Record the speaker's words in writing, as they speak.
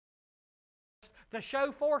to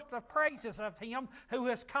show forth the praises of Him who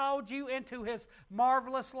has called you into His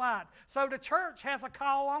marvelous light. So the church has a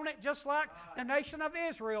call on it, just like the nation of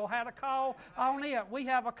Israel had a call on it. We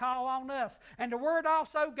have a call on us. And the Word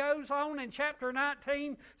also goes on in chapter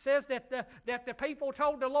 19, says that the people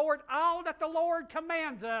told the Lord, all that the Lord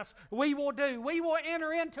commands us, we will do. We will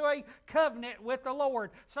enter into a covenant with the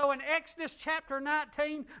Lord. So in Exodus chapter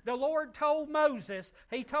 19, the Lord told Moses,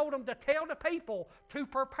 He told him to tell the people to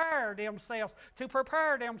prepare themselves,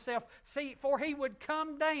 See, for He would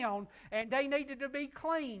come down, and they needed to be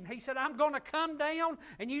clean. He said, I'm going to come down,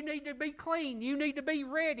 and you need to be clean. You need to be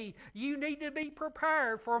ready. You need to be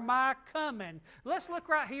prepared for my coming. Let's look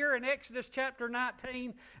right here in Exodus chapter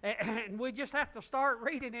 19, and we just have to start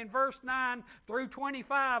reading in verse 9 through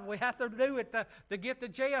 25. We have to do it to get the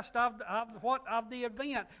gist of the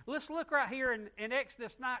event. Let's look right here in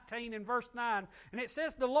Exodus 19 and verse 9. And it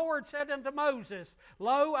says, the Lord said unto Moses,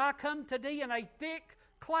 Lo, I come to thee in a thick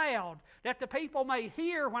cloud, that the people may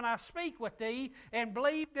hear when I speak with thee and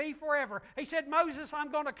believe thee forever. He said, Moses,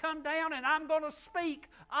 I'm going to come down and I'm going to speak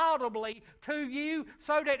audibly to you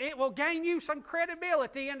so that it will gain you some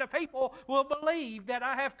credibility and the people will believe that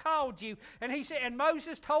I have called you. And he said, and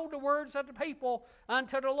Moses told the words of the people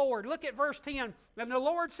unto the Lord. Look at verse 10. And the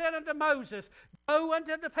Lord said unto Moses, Go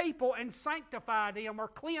unto the people and sanctify them, or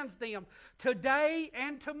cleanse them, today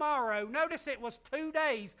and tomorrow. Notice it was 2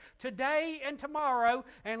 days, today and tomorrow,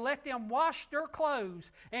 and let them wash their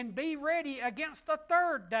clothes, and be ready against the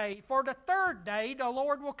third day. For the third day the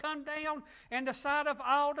Lord will come down in the sight of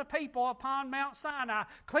all the people upon Mount Sinai.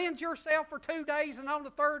 Cleanse yourself for 2 days, and on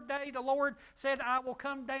the third day the Lord said, I will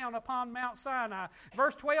come down upon Mount Sinai.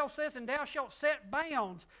 Verse 12 says, And thou shalt set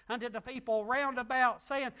bounds unto the people round about,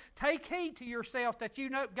 saying, Take heed to yourself that you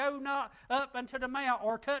go not up unto the mount,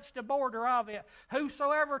 or touch the border of it.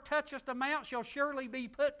 Whosoever toucheth the mount shall surely be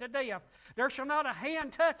put to death. There shall not a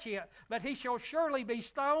hand touch it, but he shall surely be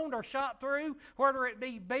stoned or shot through, whether it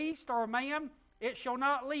be beast or man, it shall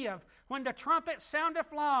not live. When the trumpet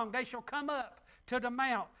soundeth long, they shall come up to the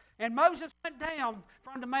mount. And Moses went down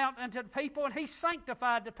from the mount unto the people, and he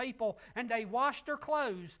sanctified the people, and they washed their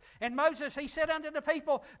clothes. And Moses, he said unto the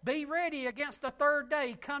people, Be ready against the third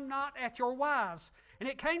day, come not at your wives. And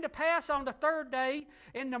it came to pass on the third day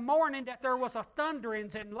in the morning that there was a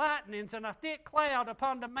thunderings and lightnings and a thick cloud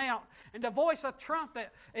upon the mount, and the voice of trumpet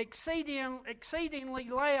exceedingly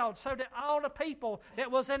loud, so that all the people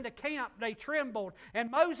that was in the camp, they trembled. And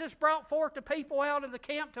Moses brought forth the people out of the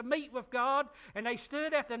camp to meet with God, and they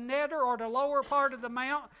stood at the nether, or the lower part of the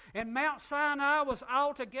mount, and Mount Sinai was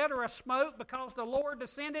altogether a smoke, because the Lord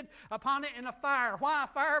descended upon it in a fire. Why a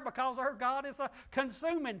fire? Because our God is a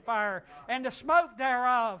consuming fire. And the smoke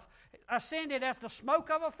thereof ascended as the smoke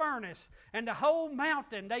of a furnace, and the whole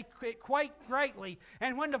mountain it quaked greatly.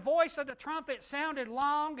 And when the voice of the trumpet sounded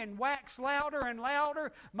long and waxed louder and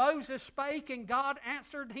louder, Moses spake, and God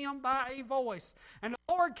answered him by a voice. And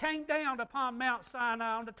the Lord came down upon Mount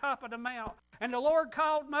Sinai on the top of the mount. And the Lord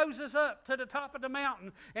called Moses up to the top of the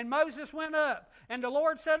mountain. And Moses went up. And the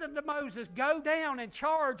Lord said unto Moses, Go down and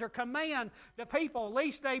charge or command the people,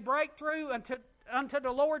 lest they break through unto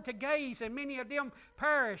the Lord to gaze, and many of them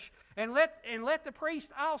perish. And let the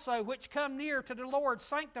priests also, which come near to the Lord,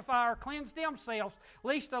 sanctify or cleanse themselves,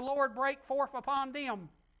 lest the Lord break forth upon them.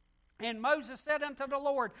 And Moses said unto the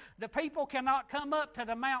Lord, The people cannot come up to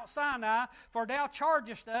the Mount Sinai, for thou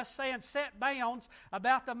chargest us, saying, Set bounds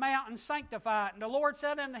about the mount and sanctify it. And the Lord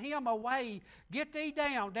said unto him, Away, get thee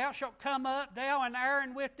down. Thou shalt come up, thou and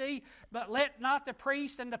Aaron with thee, but let not the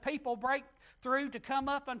priests and the people break through to come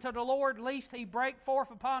up unto the Lord, lest he break forth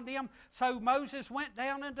upon them. So Moses went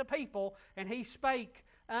down unto the people, and he spake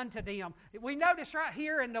unto them. We notice right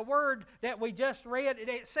here in the word that we just read,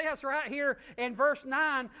 it says right here in verse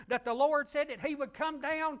 9 that the Lord said that he would come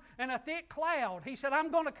down in a thick cloud. He said, I'm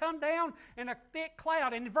going to come down in a thick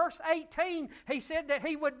cloud. And in verse 18, he said that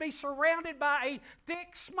he would be surrounded by a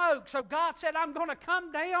thick smoke. So God said, I'm going to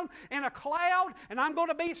come down in a cloud, and I'm going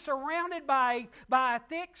to be surrounded by a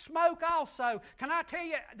thick smoke also. Can I tell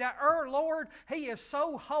you that our Lord, He is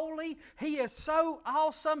so holy, He is so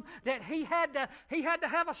awesome, that He had to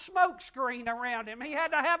have a smoke screen around Him. He had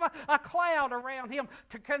to have a cloud around Him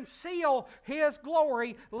to conceal His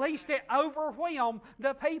glory, lest it overwhelm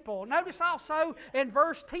the people. Notice also in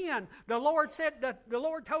verse 10, the Lord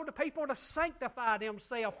told the people to sanctify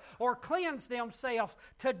themselves or cleanse themselves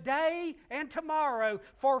today and tomorrow.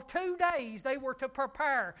 For 2 days they were to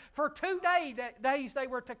prepare. For 2 days they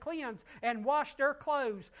were to cleanse and wash their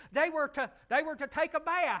clothes. They were to take a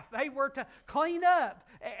bath. They were to clean up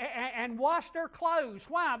and wash their clothes.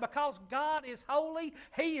 Why? Because God is holy,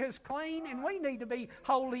 He is clean, and we need to be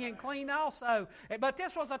holy and clean also. But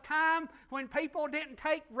this was a time when people didn't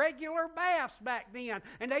take regular baths back then,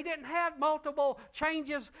 and they didn't have multiple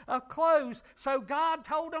changes of clothes. So God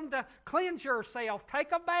told them to cleanse yourself,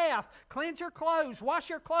 take a bath, cleanse your clothes, wash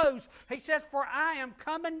your clothes. He says, for I am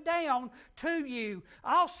coming down to you.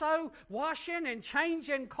 Also, washing and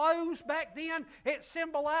changing clothes back then, it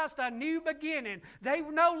symbolized a new beginning. They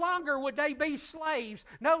no longer would they be slaves.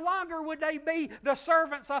 No longer would they be the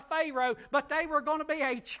servants of Pharaoh, but they were going to be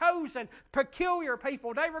a chosen, peculiar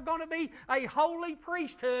people. They were going to be a holy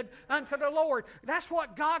priesthood unto the Lord. That's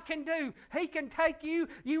what God can do. He can take you.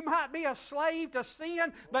 You might be a slave to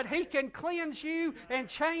sin, but He can cleanse you and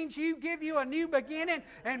change you, give you a new beginning,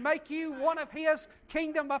 and make you one of His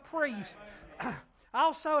kingdom of priests.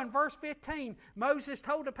 Also in verse 15, Moses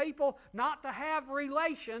told the people not to have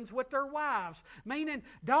relations with their wives, meaning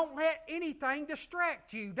don't let anything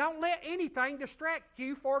distract you. Don't let anything distract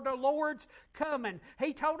you for the Lord's coming.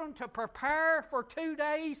 He told them to prepare for 2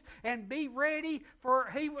 days and be ready for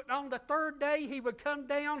on the third day He would come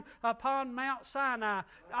down upon Mount Sinai.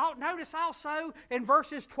 Notice also in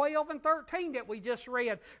verses 12 and 13 that we just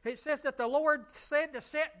read, it says that the Lord said to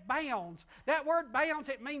set bounds. That word bounds,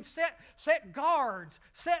 it means set guards.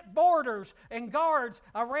 Set borders and guards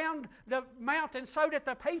around the mountain so that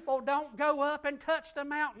the people don't go up and touch the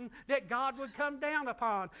mountain that God would come down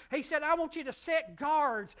upon. He said, I want you to set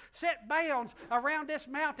guards, set bounds around this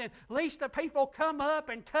mountain, lest the people come up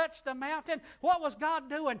and touch the mountain. What was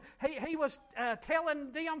God doing? He was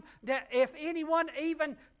telling them that if anyone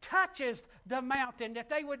even touches the mountain, that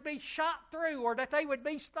they would be shot through, or that they would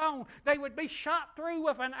be stoned. They would be shot through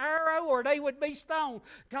with an arrow, or they would be stoned.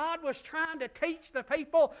 God was trying to teach the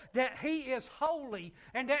people that He is holy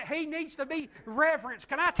and that He needs to be reverenced.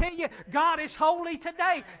 Can I tell you, God is holy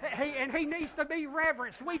today, and He needs to be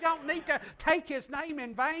reverenced. We don't need to take His name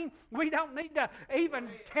in vain. We don't need to even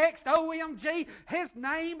text OMG. His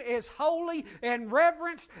name is holy and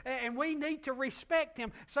reverenced, and we need to respect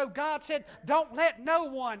Him. So God said, don't let no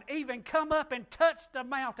one even come up and touch the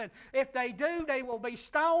mountain. If they do, they will be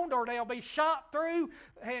stoned or they'll be shot through.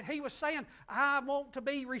 And He was saying, I want to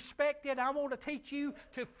be respected. I want to teach you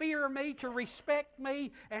to fear Me, to respect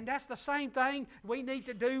Me. And that's the same thing we need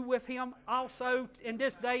to do with Him also in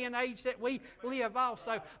this day and age that we live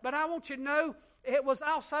also. But I want you to know, it was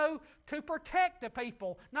also to protect the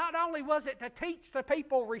people. Not only was it to teach the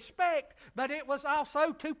people respect, but it was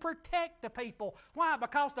also to protect the people. Why?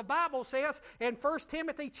 Because the Bible says in 1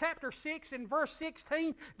 Timothy chapter 6 and verse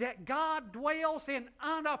 16 that God dwells in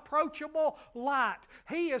unapproachable light.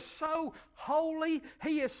 He is so holy,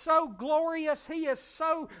 He is so glorious, He is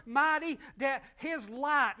so mighty that His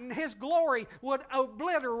light and His glory would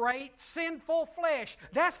obliterate sinful flesh.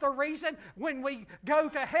 That's the reason when we go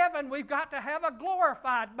to heaven, we've got to have a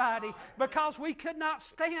glorified body, because we could not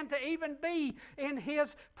stand to even be in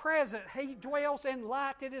His presence. He dwells in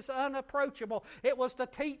light that is unapproachable. It was to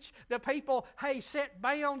teach the people, hey, set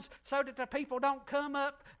bounds so that the people don't come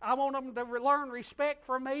up. I want them to learn respect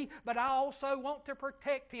for Me, but I also want to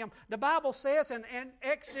protect Him. The Bible says in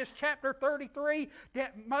Exodus chapter 33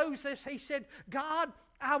 that Moses, he said, God,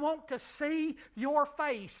 I want to see Your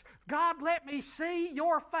face. God, let me see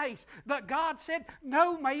Your face. But God said,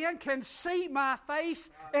 no man can see My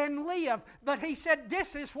face and live. But He said,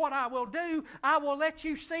 this is what I will do. I will let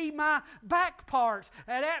you see My back parts.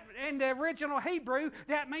 And that, in the original Hebrew,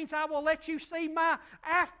 that means I will let you see My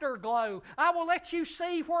afterglow. I will let you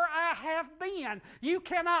see where I have been. You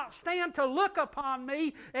cannot stand to look upon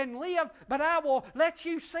Me and live, but I will let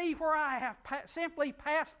you see where I have simply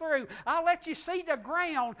passed through. I'll let you see the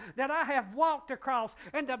ground that I have walked across.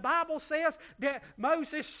 And the Bible says that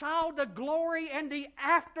Moses saw the glory and the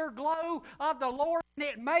afterglow of the Lord, and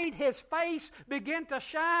it made His face begin to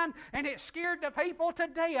shine, and it scared the people to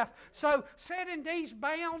death. So setting these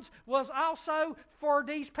bounds was also for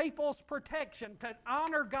these people's protection, to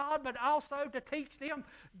honor God, but also to teach them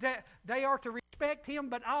that they are to respect Him,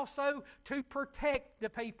 but also to protect the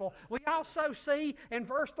people. We also see in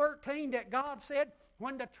verse 13 that God said,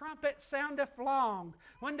 when the trumpet soundeth long,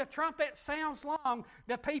 when the trumpet sounds long,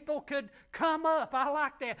 the people could come up. I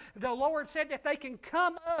like that. The Lord said that they can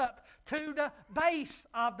come up to the base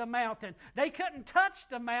of the mountain. They couldn't touch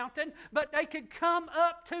the mountain, but they could come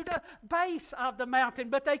up to the base of the mountain,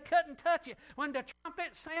 but they couldn't touch it. When the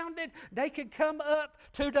trumpet sounded, they could come up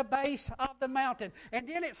to the base of the mountain. And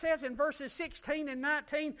then it says in verses 16 and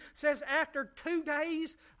 19, says, after 2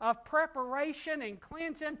 days of preparation and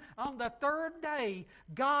cleansing, on the third day,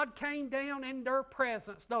 God came down in their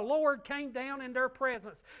presence. The Lord came down in their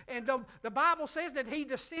presence. And the Bible says that He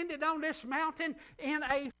descended on this mountain in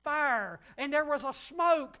a fire. And there was a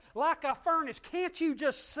smoke like a furnace. Can't you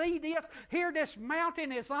just see this? Here this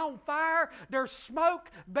mountain is on fire. There's smoke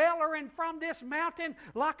bellowing from this mountain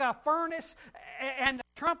like a furnace. And the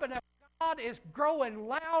trumpet of God is growing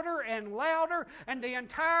louder and louder, and the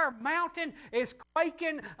entire mountain is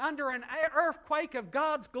quaking under an earthquake of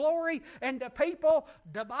God's glory, and the people,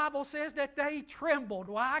 the Bible says that they trembled.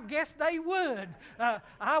 Well, I guess they would.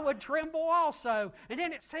 I would tremble also. And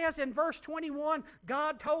then it says in verse 21,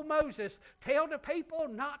 God told Moses, tell the people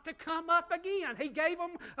not to come up again. He gave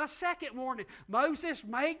them a second warning. Moses,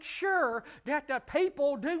 make sure that the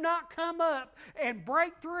people do not come up and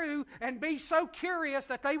break through and be so curious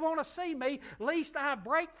that they want to see me, lest I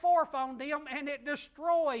break forth on them and it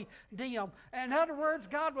destroy them. In other words,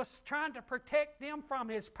 God was trying to protect them from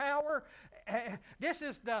His power. This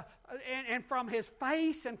is and from His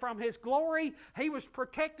face and from His glory. He was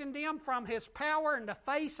protecting them from His power and the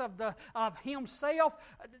face of Himself.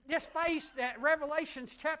 This face that Revelation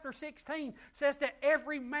chapter 16 says that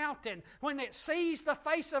every mountain, when it sees the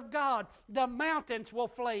face of God, the mountains will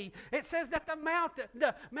flee. It says that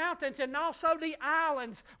the mountains and also the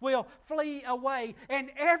islands will flee away. And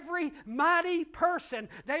every mighty person,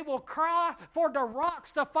 they will cry for the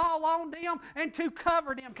rocks to fall on them and to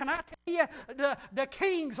cover them. Can I tell you, the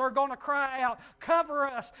kings are going to cry out, cover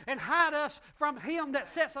us and hide us from Him that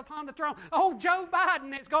sits upon the throne. Oh, Joe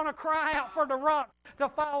Biden is going to cry out for the rock to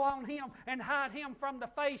fall on him and hide him from the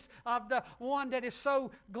face of the one that is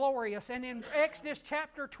so glorious. And in Exodus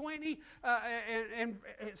chapter 20, and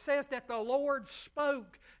it says that the Lord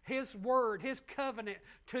spoke His word, His covenant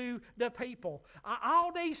to the people.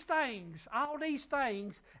 All these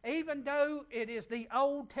things, even though it is the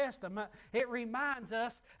Old Testament, it reminds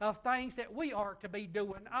us of things that we are to be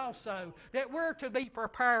doing also, that we're to be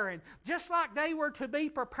preparing. Just like they were to be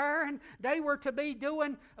preparing, we're to be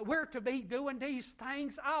doing these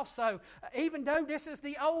things also. Even though this is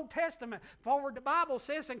the Old Testament, for the Bible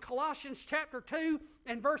says in Colossians chapter 2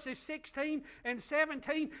 and verses 16 and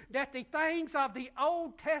 17 that the things of the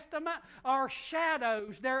Old Testament are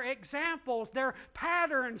shadows, they're examples, they're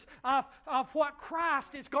patterns of what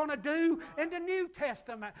Christ is going to do in the New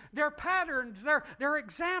Testament. They're patterns, they're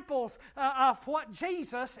examples of what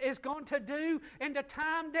Jesus is going to do in the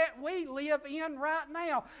time that we live in right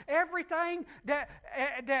now. Everything that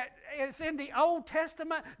is in the Old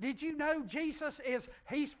Testament, did you know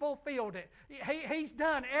He's fulfilled it. He's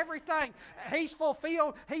done everything. He's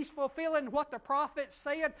fulfilling what the prophets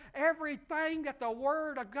said. Everything that the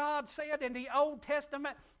Word of God said in the Old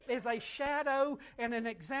Testament is a shadow and an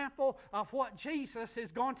example of what Jesus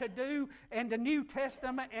is going to do in the New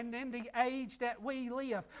Testament and in the age that we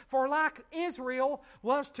live. For like Israel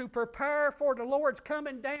was to prepare for the Lord's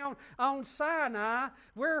coming down on Sinai,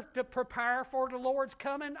 we're to prepare for the Lord's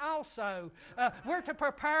coming also. We're to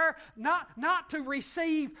prepare not to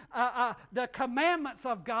receive the commandments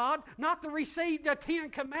of God, not to receive the 10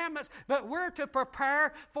 commandments, but we're to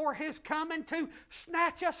prepare for His coming to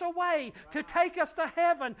snatch us away, to take us to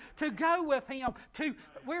heaven, to go with Him.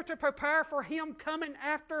 We're to prepare for Him coming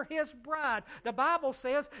after His bride. The Bible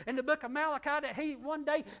says in the book of Malachi that one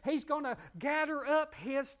day He's going to gather up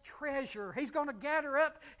His treasure. He's going to gather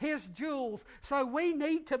up His jewels. So we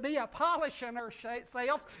need to be polishing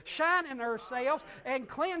ourselves, shining ourselves, and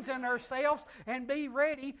cleansing ourselves, and be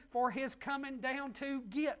ready for His coming down to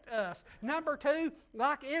get us. Number 2,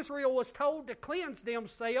 like Israel was told to cleanse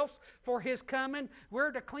themselves for His coming,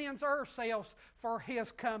 we're to cleanse ourselves for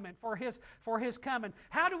His coming, for His coming.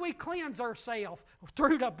 How do we cleanse ourselves?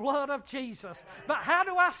 Through the blood of Jesus. But how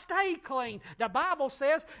do I stay clean? The Bible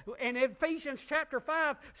says, in Ephesians chapter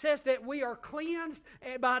 5, says that we are cleansed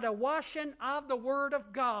by the washing of the Word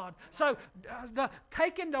of God. So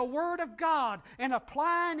taking the Word of God and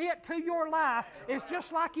applying it to your life is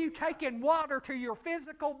just like you taking water to your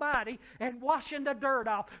physical body and washing the dirt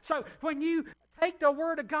off. So when you take the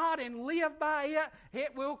Word of God and live by it,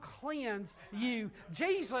 it will cleanse you.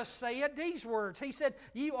 Jesus said these words. He said,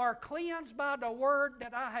 you are cleansed by the word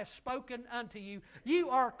that I have spoken unto you. You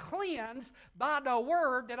are cleansed by the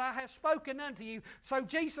word that I have spoken unto you. So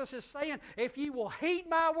Jesus is saying, if you will heed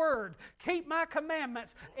my word, keep my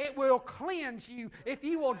commandments, it will cleanse you. If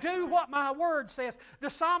you will do what my word says. The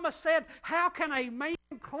psalmist said, how can a man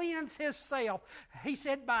cleanse himself? He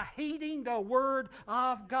said, by heeding the word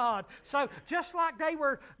of God. So just like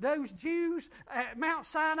those Jews at Mount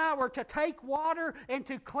Sinai were to take water and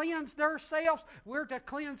to cleanse themselves, we're to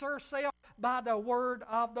cleanse ourselves by the word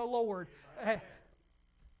of the Lord.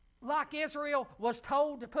 like Israel was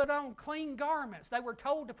told to put on clean garments. They were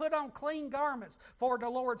told to put on clean garments for the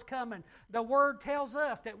Lord's coming. The Word tells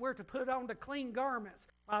us that we're to put on the clean garments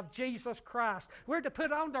of Jesus Christ. We're to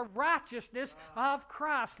put on the righteousness of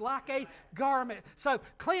Christ like a garment. So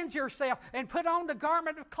cleanse yourself and put on the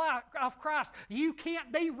garment of Christ. You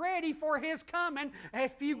can't be ready for His coming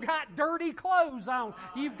if you've got dirty clothes on.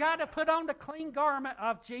 You've got to put on the clean garment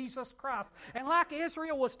of Jesus Christ. And like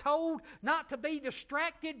Israel was told not to be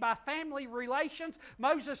distracted by family relations,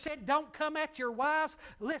 Moses said, don't come at your wives.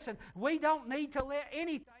 Listen, we don't need to let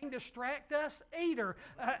anything distract us either.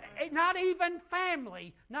 Not even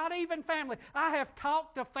family. Not even family. I have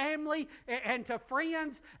talked to family and to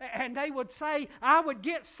friends, and they would say, I would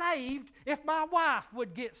get saved if my wife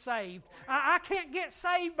would get saved. I can't get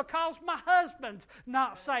saved because my husband's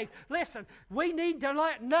not saved. Listen, we need to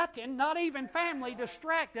let nothing, not even family,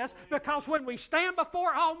 distract us, because when we stand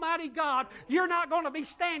before Almighty God, you're not going to be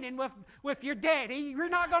standing with your daddy. You're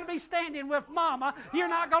not going to be standing with mama. You're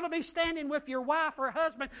not going to be standing with your wife or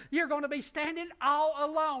husband. You're going to be standing all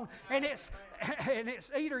alone. And it's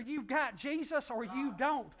either you've got Jesus or you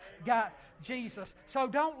don't got Jesus. So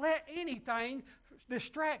don't let anything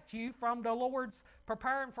distract you from the Lord's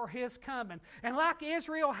preparing for His coming. And like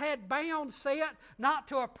Israel had bounds set not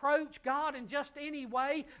to approach God in just any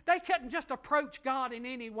way, they couldn't just approach God in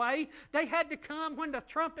any way. They had to come when the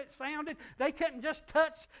trumpet sounded. They couldn't just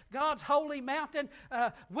touch God's holy mountain.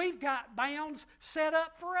 We've got bounds set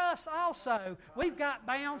up for us also. We've got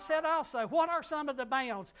bounds set also. What are some of the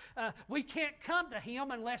bounds? We can't come to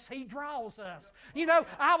Him unless He draws us. You know,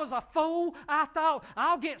 I was a fool. I thought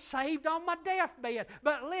I'll get saved on my deathbed.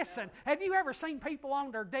 But listen, have you ever seen people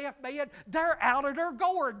on their deathbed? They're out of their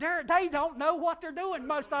gourd. They don't know what they're doing,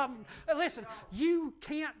 most of them. Listen, you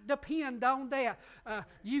can't depend on that.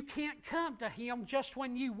 You can't come to Him just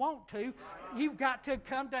when you want to. You've got to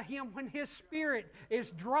come to Him when His Spirit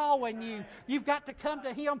is drawing you. You've got to come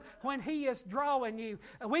to Him when He is drawing you.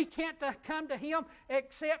 We can't come to Him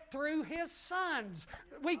except through His sons.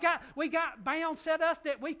 We got bound set us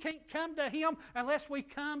that we can't come to Him unless we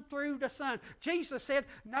come through the Son. Jesus said,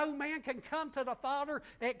 no man can come to the Father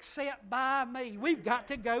except by me. We've got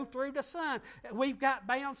to go through the Son. We've got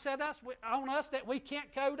bound set on us that we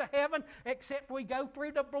can't go to heaven except we go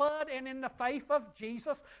through the blood and in the faith of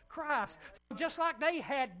Jesus Christ. So just like they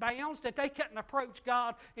had bounds that they couldn't approach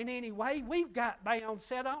God in any way, we've got bounds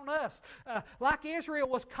set on us. Like Israel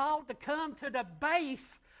was called to come to the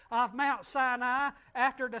base of Mount Sinai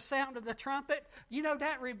after the sound of the trumpet. You know,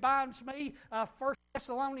 that reminds me of 1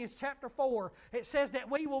 Thessalonians chapter 4. It says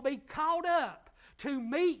that we will be caught up to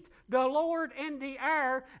meet the Lord in the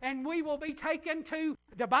air, and we will be taken to,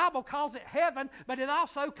 the Bible calls it heaven, but it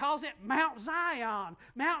also calls it Mount Zion.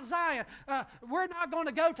 Mount Zion. We're not going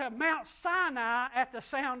to go to Mount Sinai at the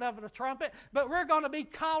sound of the trumpet, but we're going to be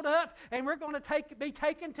caught up, and we're going to be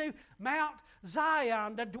taken to Mount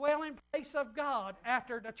Zion, the dwelling place of God,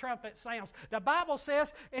 after the trumpet sounds. The Bible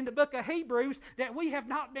says in the book of Hebrews that we have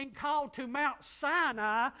not been called to Mount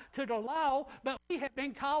Sinai, to the law, but we have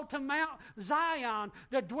been called to Mount Zion,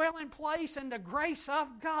 the dwelling place and the grace of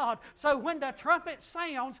God. So when the trumpet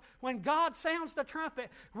sounds, when God sounds the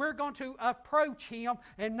trumpet, we're going to approach Him,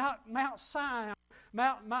 and not Mount Sinai.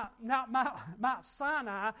 Not Mount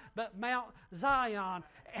Sinai, but Mount Zion.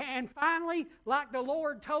 And finally, like the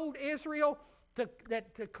Lord told Israel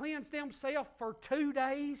to cleanse themselves for 2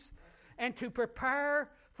 days and to prepare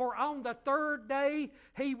for on the third day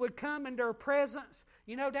He would come in their presence.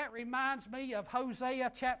 You know, that reminds me of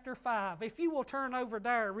Hosea chapter 5. If you will turn over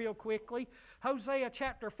there real quickly, Hosea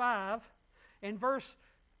chapter 5 and verse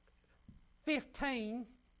 15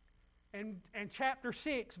 and chapter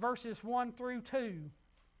 6, verses 1 through 2.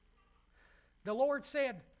 The Lord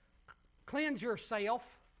said, cleanse yourself,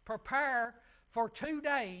 prepare for 2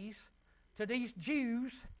 days to these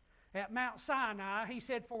Jews at Mount Sinai. He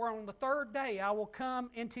said, for on the third day I will come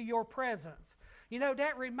into your presence. You know,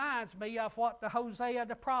 that reminds me of what the Hosea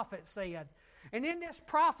the prophet said. And in this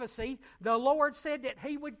prophecy, the Lord said that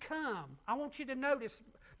He would come. I want you to notice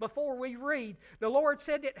before we read, the Lord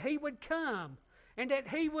said that He would come, and that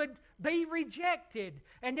He would be rejected,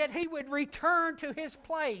 and that He would return to His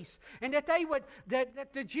place, and that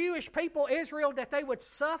the Jewish people, Israel, that they would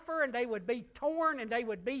suffer, and they would be torn, and they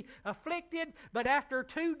would be afflicted, but after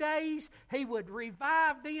 2 days He would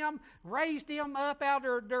revive them, raise them up out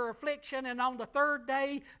of their affliction, and on the third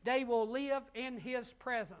day they will live in His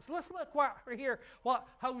presence. Let's look here what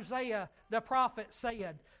Hosea the prophet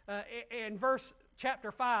said in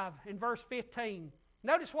chapter 5, in verse 15.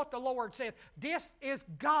 Notice what the Lord said. This is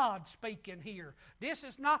God speaking here. This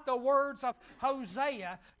is not the words of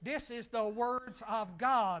Hosea. This is the words of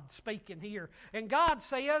God speaking here. And God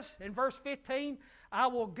says in verse 15, I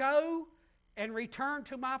will go and return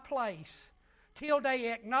to my place till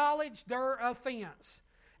they acknowledge their offense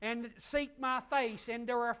and seek my face in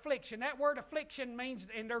their affliction. That word affliction means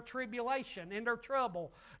in their tribulation, in their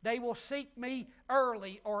trouble. They will seek me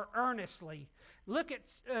early or earnestly. Look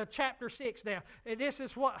at chapter 6 now. This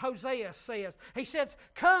is what Hosea says. He says,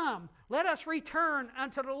 come, let us return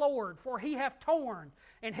unto the Lord, for he hath torn,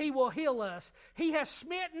 and he will heal us. He has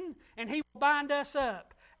smitten, and he will bind us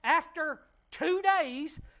up. After 2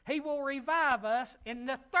 days, he will revive us. In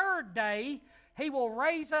the third day, he will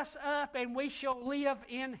raise us up, and we shall live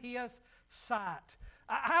in his sight.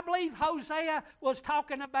 I believe Hosea was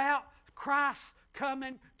talking about Christ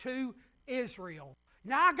coming to Israel.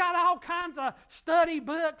 Now, I got all kinds of study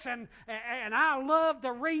books, and I love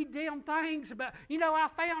to read them things, but, I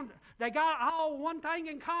found they got all one thing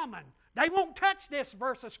in common. They won't touch this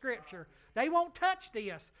verse of Scripture. They won't touch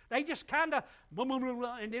this. They just kind of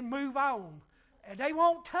and then move on. And they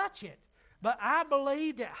won't touch it. But I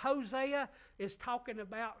believe that Hosea is talking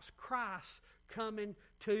about Christ coming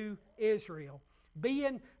to Israel,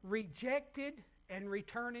 being rejected and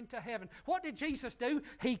returning to heaven. What did Jesus do?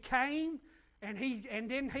 He came, and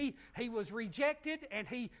then he was rejected, and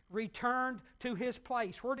he returned to his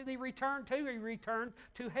place. Where did he return to? He returned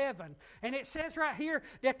to heaven. And it says right here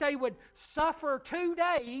that they would suffer 2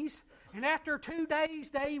 days, and after 2 days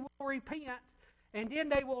they will repent, and then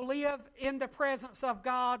they will live in the presence of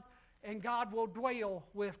God, and God will dwell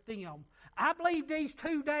with them. I believe these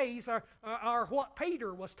 2 days are what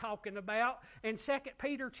Peter was talking about in 2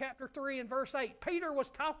 Peter chapter 3 and verse 8. Peter was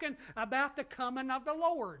talking about the coming of the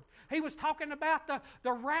Lord. He was talking about the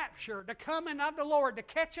rapture, the coming of the Lord, the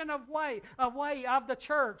catching away of the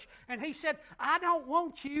church. And he said, I don't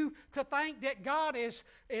want you to think that God is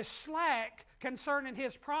slack concerning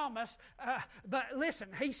his promise. But listen,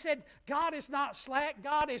 he said, God is not slack.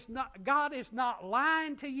 God is not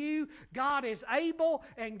lying to you. God is able,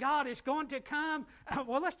 and God is going to come.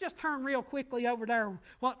 Well, let's just turn real quickly over there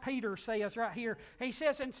what Peter says right here. He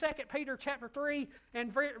says in 2 Peter chapter 3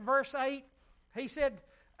 and verse 8, he said,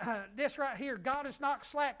 this right here, God is not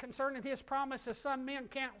slack concerning his promise, as some men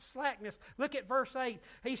count slackness. Look at verse 8.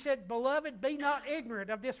 He said, beloved, be not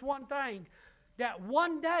ignorant of this one thing, that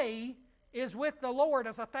one day is with the Lord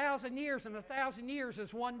as 1,000 years, and 1,000 years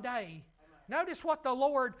is one day. Notice what the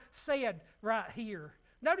Lord said right here.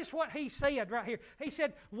 Notice what he said right here. He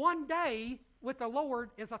said, one day with the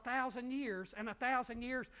Lord is 1,000 years, and 1,000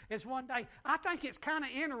 years is one day. I think it's kind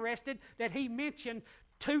of interesting that he mentioned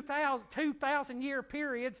 2,000 year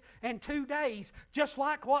periods and 2 days, just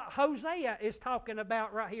like what Hosea is talking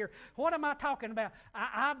about right here. What am I talking about?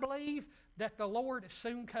 I believe that the Lord is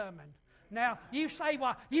soon coming. Now, you say,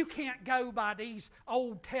 well, you can't go by these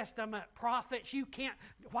Old Testament prophets. You can't.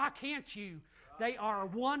 Why can't you? They are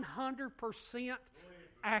 100%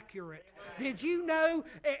 accurate. Did you know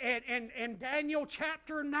in Daniel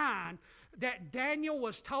chapter 9 that Daniel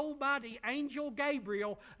was told by the angel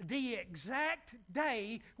Gabriel the exact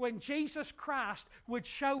day when Jesus Christ would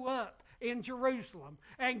show up in Jerusalem?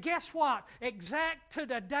 And guess what? Exact to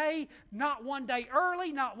the day, not one day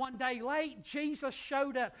early, not one day late, Jesus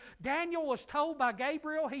showed up. Daniel was told by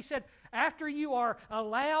Gabriel, he said, after you are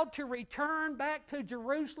allowed to return back to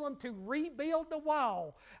Jerusalem to rebuild the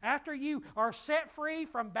wall, after you are set free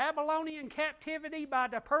from Babylonian captivity by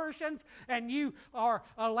the Persians, and you are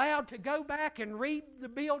allowed to go back and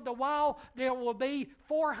rebuild the wall, there will be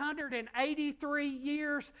 483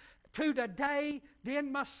 years to the day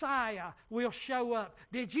then Messiah will show up.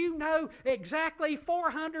 Did you know exactly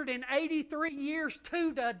 483 years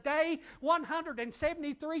to the day,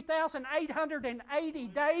 173,880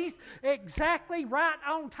 days, exactly right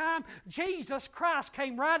on time? Jesus Christ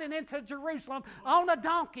came riding into Jerusalem on a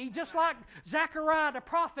donkey, just like Zechariah the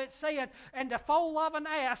prophet said, and the foal of an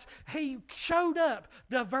ass. He showed up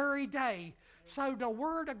the very day. So the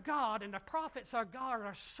Word of God and the prophets of God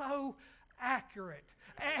are so accurate.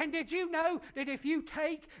 And did you know that if you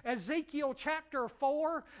take Ezekiel chapter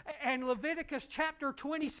 4 and Leviticus chapter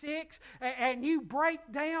 26 and you break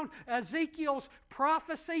down Ezekiel's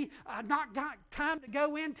prophecy, I've not got time to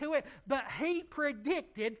go into it, but he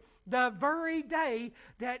predicted the very day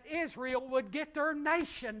that Israel would get their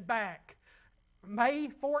nation back. May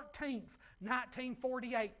 14th,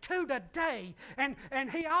 1948, to the day. And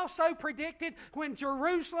he also predicted when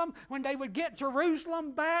they would get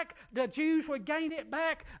Jerusalem back, the Jews would gain it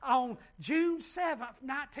back on June 7th,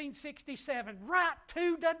 1967, right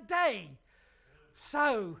to the day.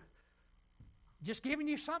 So, Just giving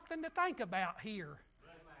you something to think about here.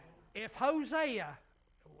 If Hosea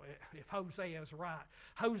is right,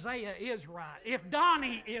 Hosea is right. If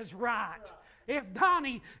Donnie is right,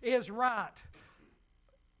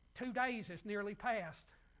 2 days is nearly passed.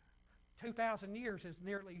 2,000 years is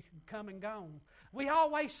nearly come and gone. We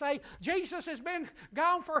always say, Jesus has been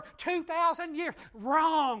gone for 2,000 years.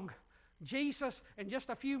 Wrong. Jesus, in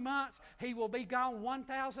just a few months, He will be gone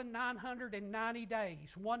 1,990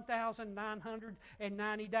 days.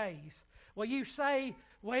 1,990 days. Well, you say,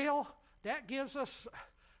 well, that gives us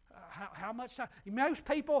how much time? Most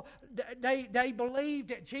people, they believe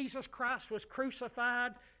that Jesus Christ was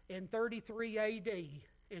crucified in 33 A.D.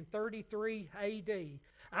 In 33 A.D.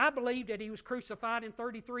 I believe that He was crucified in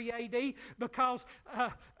 33 A.D. because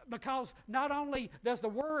not only does the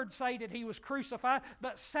Word say that He was crucified,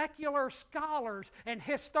 but secular scholars and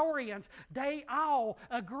historians, they all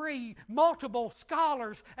agree, multiple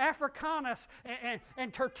scholars, Africanus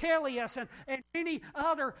and Tertullius and many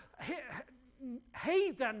other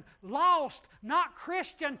heathen, lost, not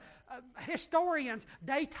Christian historians,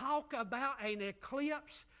 they talk about an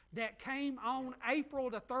eclipse that came on April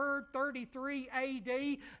the 3rd, 33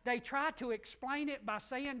 A.D. They tried to explain it by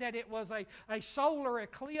saying that it was a solar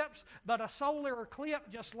eclipse, but a solar eclipse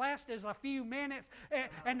just lasted a few minutes.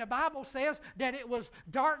 And the Bible says that it was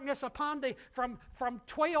darkness upon from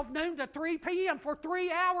 12 noon to 3 p.m. For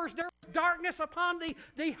 3 hours there was darkness upon the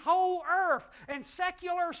whole earth. And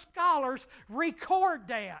secular scholars record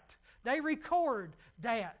that. They record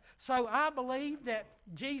that. So I believe that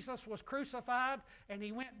Jesus was crucified and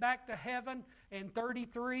He went back to heaven in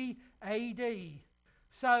 33 A.D.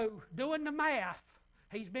 So doing the math,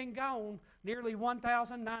 He's been gone nearly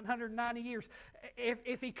 1,990 years.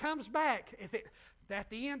 If He comes back, at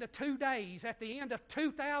the end of 2 days, at the end of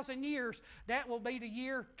 2,000 years, that will be the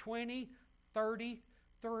year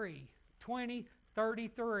 2033.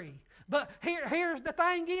 2033. But here's the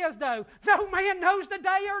thing is, though, no man knows the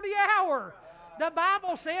day or the hour. The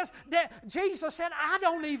Bible says that Jesus said, I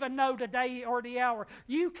don't even know the day or the hour.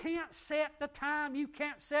 You can't set the time. You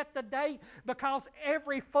can't set the date because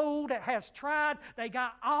every fool that has tried, they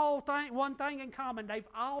got one thing in common. They've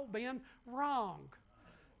all been wrong.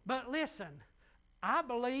 But listen, I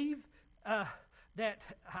believe that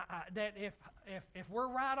if we're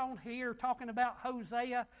right on here talking about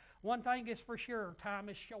Hosea, one thing is for sure, time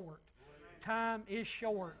is short. Time is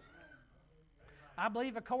short. I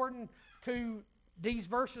believe according to these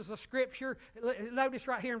verses of Scripture, notice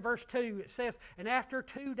right here in verse 2, it says, and after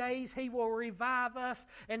 2 days He will revive us,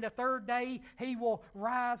 and the third day He will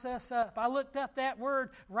rise us up. I looked up that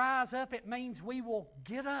word, rise up. It means we will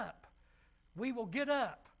get up. We will get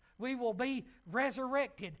up. We will be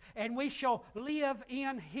resurrected, and we shall live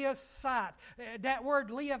in His sight. That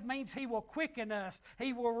word live means He will quicken us.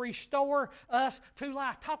 He will restore us to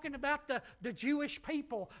life. Talking about the Jewish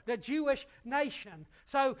people, the Jewish nation.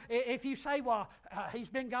 So if you say, well, He's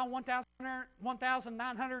been gone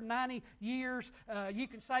 1,990 years, you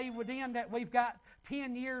can say within that we've got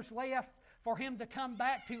 10 years left for Him to come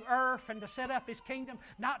back to earth and to set up His kingdom.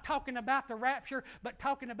 Not talking about the rapture, but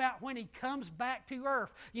talking about when He comes back to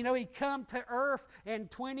earth. You know, He come to earth in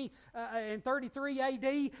 33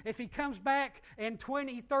 A.D. If He comes back in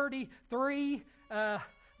 2033,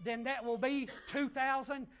 then that will be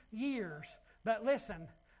 2,000 years. But listen,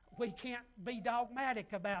 we can't be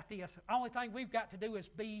dogmatic about this. The only thing we've got to do is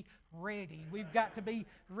be ready. We've got to be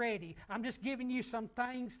ready. I'm just giving you some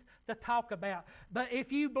things to talk about. But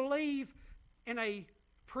if you believe in a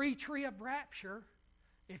pre-trib rapture,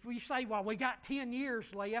 if we say, well, we got 10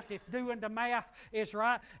 years left, if doing the math is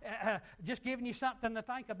right, just giving you something to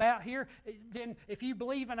think about here, then if you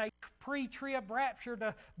believe in a pre-trib rapture,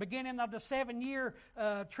 the beginning of the 7-year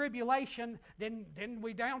tribulation, then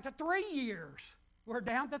we're down to 3 years. We're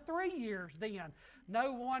down to 3 years then.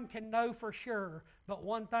 No one can know for sure, but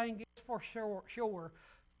one thing is for sure,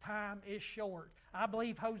 time is short. I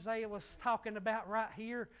believe Hosea was talking about right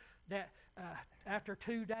here that after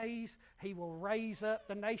 2 days, He will raise up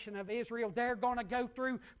the nation of Israel. They're going to go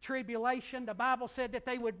through tribulation. The Bible said that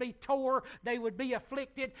they would be tore, they would be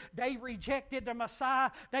afflicted. They rejected the Messiah.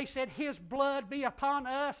 They said, His blood be upon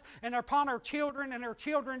us and upon our children and our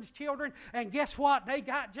children's children. And guess what? They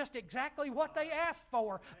got just exactly what they asked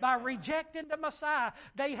for. By rejecting the Messiah,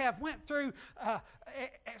 they have went through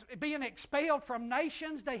being expelled from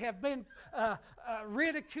nations. They have been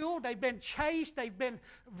ridiculed. They've been chased. They've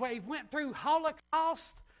went through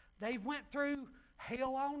Holocaust. They've went through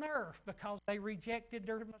hell on earth because they rejected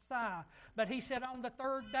their Messiah. But He said on the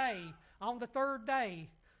third day,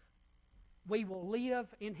 we will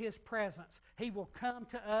live in His presence. He will come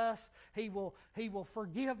to us. He will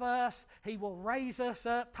forgive us. He will raise us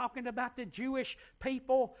up, talking about the Jewish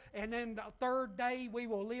people. And then the third day, we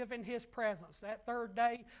will live in His presence. That third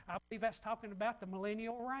day, I believe that's talking about the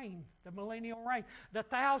millennial reign. The millennial reign. The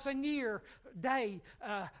 1,000-year day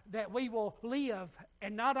that we will live.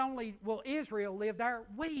 And not only will Israel live there,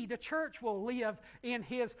 we, the church, will live in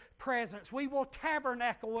His presence. We will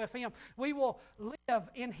tabernacle with Him. We will live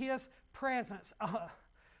in His presence.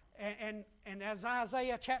 And as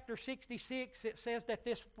Isaiah chapter 66, it says that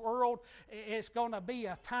this world is going to be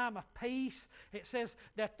a time of peace. It says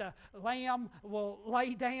that the lamb will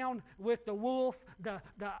lay down with the wolf. The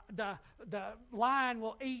lion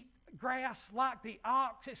will eat grass like the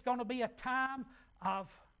ox. It's going to be a time of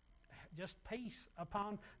just peace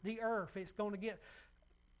upon the earth. It's going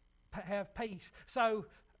to have peace. So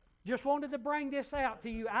just wanted to bring this out to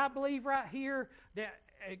you. I believe right here that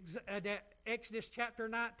Exodus chapter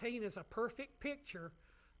 19 is a perfect picture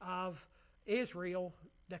of Israel,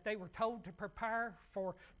 that they were told to prepare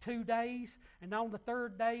for 2 days, and on the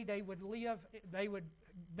third day they would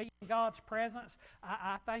be in God's presence.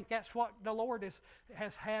 I think that's what the Lord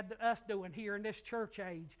has had us doing here in this church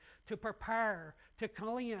age, to prepare, to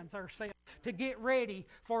cleanse ourselves, to get ready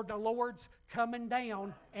for the Lord's coming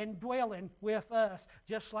down and dwelling with us,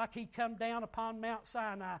 just like He come down upon Mount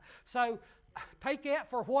Sinai. So take that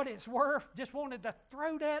for what it's worth. Just wanted to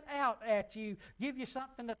throw that out at you, give you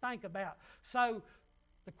something to think about. So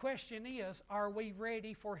the question is, are we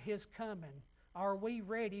ready for His coming? Are we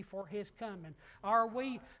ready for His coming? Are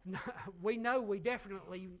we know we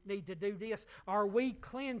definitely need to do this. Are we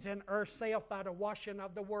cleansing ourselves by the washing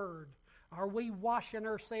of the Word? Are we washing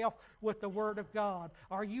ourselves with the Word of God?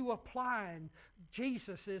 Are you applying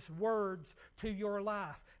Jesus' words to your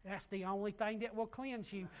life? That's the only thing that will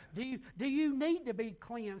cleanse you. Do you need to be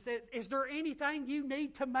cleansed? Is there anything you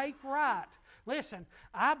need to make right? Listen,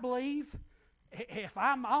 I believe if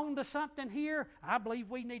I'm on to something here, I believe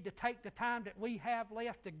we need to take the time that we have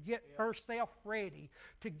left to get ourselves ready,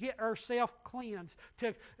 to get ourselves cleansed.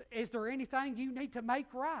 Is there anything you need to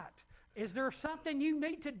make right? Is there something you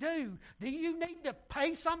need to do? Do you need to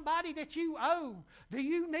pay somebody that you owe? Do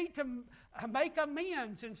you need to make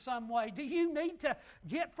amends in some way? Do you need to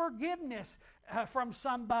get forgiveness from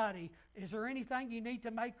somebody? Is there anything you need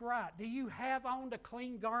to make right? Do you have on the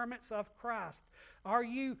clean garments of Christ? Are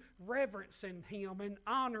you reverencing Him and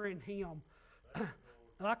honoring Him?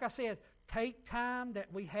 Like I said, take time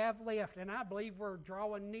that we have left, and I believe we're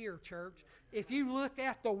drawing near, church. If you look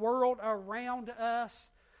at the world around us,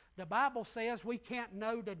 the Bible says we can't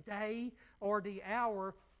know the day or the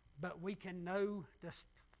hour, but we can know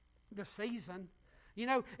the season. You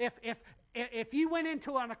know, if you went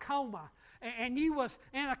into a coma and you was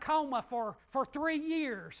in a coma for 3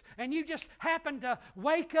 years and you just happened to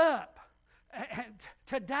wake up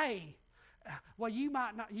today, well, you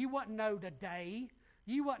wouldn't know the day,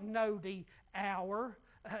 you wouldn't know the hour.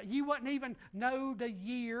 You wouldn't even know the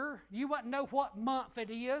year. You wouldn't know what month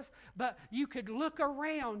it is. But you could look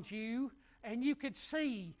around you and you could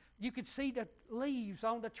see the leaves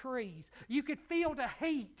on the trees. You could feel the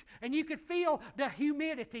heat and you could feel the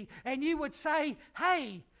humidity. And you would say,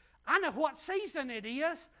 hey, I know what season it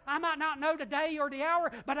is. I might not know the day or the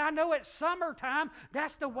hour, but I know it's summertime.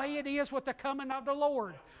 That's the way it is with the coming of the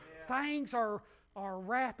Lord. Yeah. Things are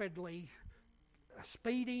rapidly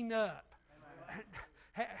speeding up.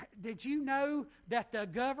 Did you know that the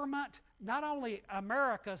government, not only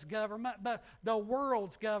America's government, but the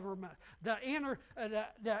world's government, the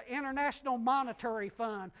International Monetary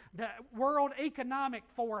Fund, the World Economic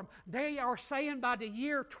Forum, they are saying by the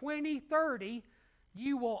year 2030,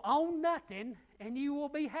 you will own nothing and you will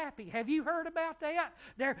be happy. Have you heard about that?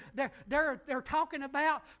 They're talking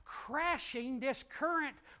about crashing this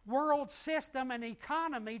current world system and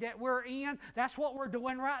economy that we're in. That's what we're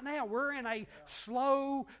doing right now. We're in a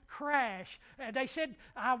slow crash. They said,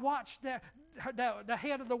 I watched the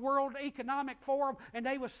head of the World Economic Forum, and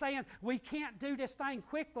they was saying, we can't do this thing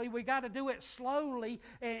quickly. We got to do it slowly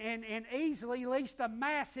and easily, lest the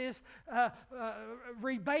masses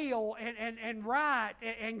rebel and riot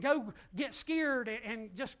and go get scared and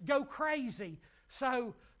just go crazy.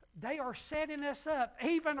 So they are setting us up.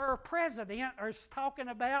 Even our president is talking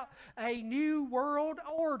about a new world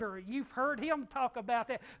order. You've heard him talk about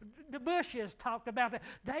that. The Bushes talked about that.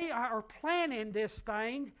 They are planning this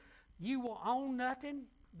thing. You will own nothing.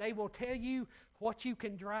 They will tell you what you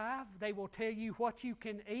can drive. They will tell you what you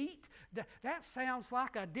can eat. That sounds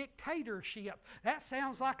like a dictatorship. That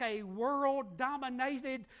sounds like a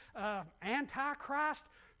world-dominated Antichrist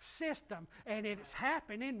system, and it's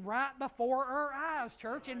happening right before our eyes,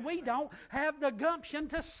 church, and we don't have the gumption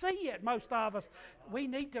to see it, most of us. We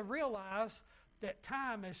need to realize that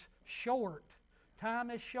time is short.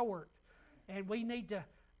 Time is short, and we need to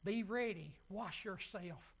be ready. Wash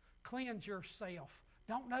yourself. Cleanse yourself.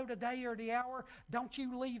 Don't know the day or the hour. Don't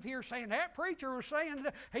you leave here saying, that preacher was saying,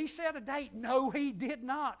 he said a date. No, he did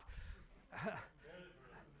not.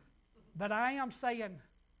 But I am saying,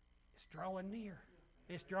 it's drawing near.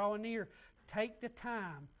 It's drawing near. Take the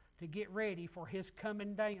time to get ready for His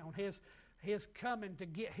coming down, His coming to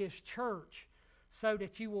get His church, so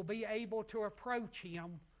that you will be able to approach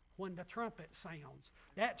Him when the trumpet sounds.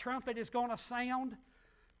 That trumpet is going to sound,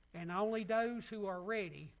 and only those who are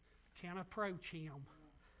ready can approach Him.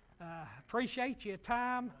 Appreciate your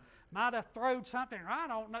time. Might have thrown something, I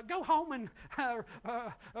don't know. Go home and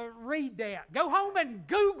read that. Go home and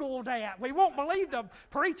Google that. We won't believe the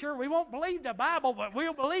preacher. We won't believe the Bible, but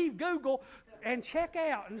we'll believe Google and check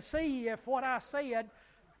out and see if what I said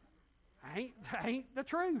ain't the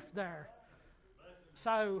truth there.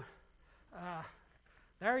 So,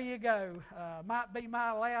 there you go. Might be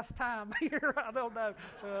my last time here. I don't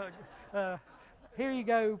know. Here you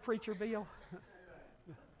go, Preacher Bill.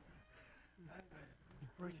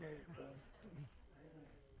 Appreciate it, brother.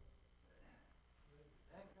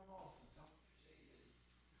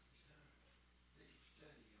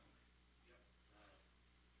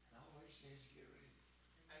 And always says get ready.